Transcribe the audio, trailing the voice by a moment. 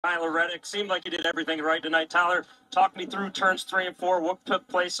Tyler Reddick. Seemed like he did everything right tonight. Tyler, talk me through turns 3 and 4. What took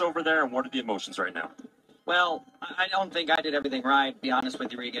place over there, and what are the emotions right now? Well, I don't think I did everything right, to be honest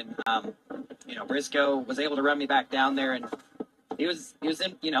with you, Regan. Briscoe was able to run me back down there, and he was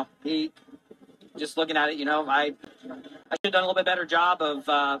in, he just looking at it, I should have done a little bit better job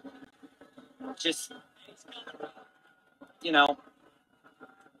of just, I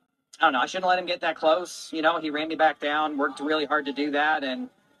don't know. I shouldn't let him get that close. He ran me back down, worked really hard to do that, and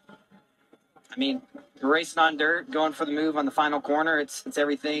we're racing on dirt, going for the move on the final corner. It's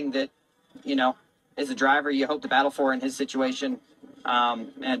everything that, as a driver, you hope to battle for in his situation.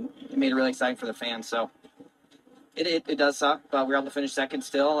 And it made it really exciting for the fans. So it does suck, but we were able to finish second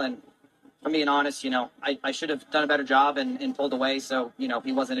still. And if I'm being honest, I should have done a better job and pulled away. So,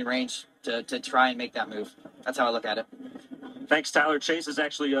 he wasn't in range to try and make that move. That's how I look at it. Thanks, Tyler. Chase is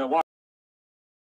actually watching.